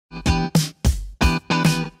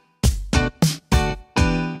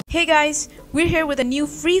Hey guys, we're here with a new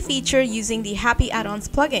free feature using the HappyAddons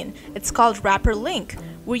plugin. It's called Wrapper Link,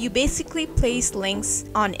 where you basically place links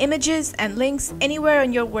on images and links anywhere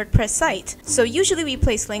on your WordPress site. So usually we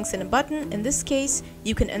place links in a button. In this case,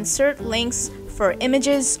 you can insert links for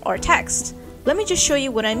images or text. Let me just show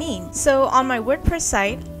you what I mean. So on my WordPress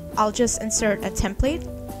site, I'll just insert a template.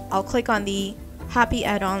 I'll click on the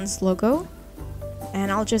HappyAddons logo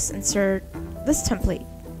and I'll just insert this template.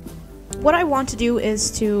 What I want to do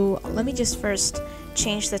is let me just first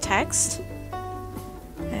change the text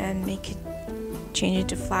and change it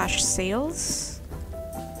to flash sales.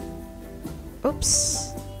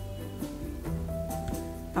 Oops.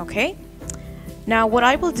 Okay. Now what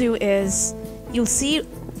I will do is, you'll see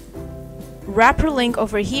wrapper link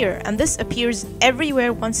over here, and this appears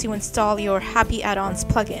everywhere once you install your HappyAddons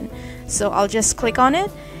plugin. So I'll just click on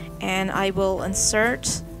it and I will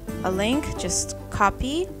insert a link, just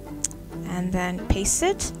copy and then paste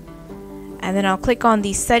it, and then I'll click on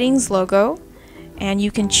the settings logo, and you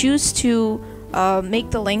can choose to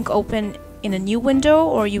make the link open in a new window,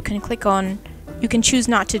 or you can choose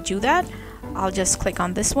not to do that. I'll just click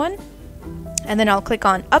on this one and then I'll click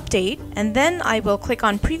on update, and then I will click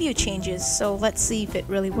on preview changes. So let's see if it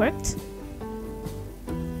really worked.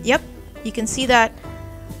 Yep, you can see that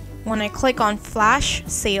when I click on flash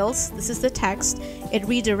sales, this is the text, it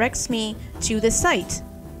redirects me to the site.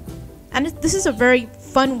 And this is a very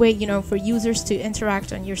fun way, for users to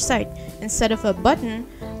interact on your site. Instead of a button,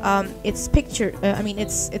 it's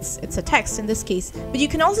it's a text in this case. But you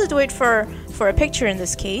can also do it for a picture in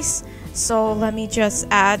this case. So let me just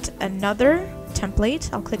add another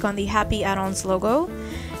template. I'll click on the HappyAddons logo,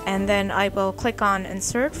 and then I will click on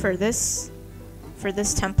insert for this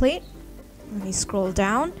template. Let me scroll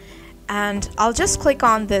down, and I'll just click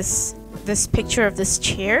on this picture of this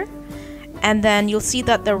chair. And then you'll see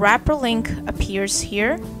that the wrapper link appears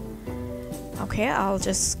here. Okay, I'll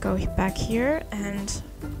just go back here and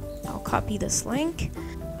I'll copy this link.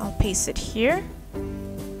 I'll paste it here.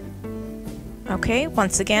 Okay,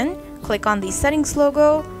 once again, click on the settings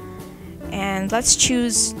logo and let's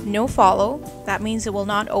choose no follow. That means it will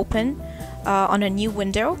not open on a new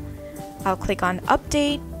window. I'll click on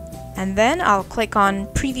update and then I'll click on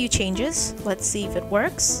preview changes. Let's see if it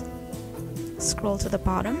works. Scroll to the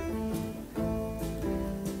bottom.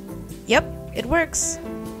 Yep, it works.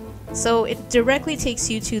 So it directly takes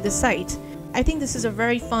you to the site. I think this is a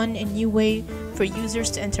very fun and new way for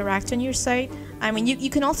users to interact on your site. I mean, you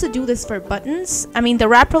can also do this for buttons. I mean, the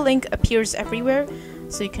wrapper link appears everywhere.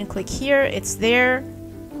 So you can click here, it's there,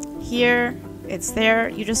 here, it's there.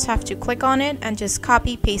 You just have to click on it and just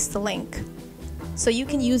copy paste the link. So you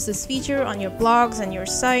can use this feature on your blogs and your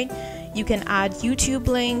site. You can add YouTube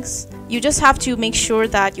links. You just have to make sure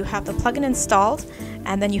that you have the plugin installed,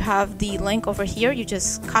 and then you have the link over here. You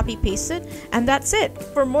just copy paste it, and that's it.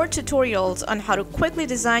 For more tutorials on how to quickly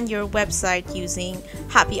design your website using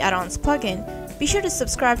HappyAddons plugin, be sure to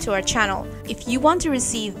subscribe to our channel. If you want to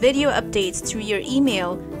receive video updates through your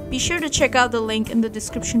email, be sure to check out the link in the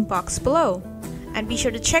description box below. And be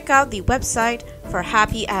sure to check out the website for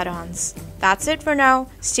HappyAddons. That's it for now.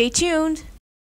 Stay tuned.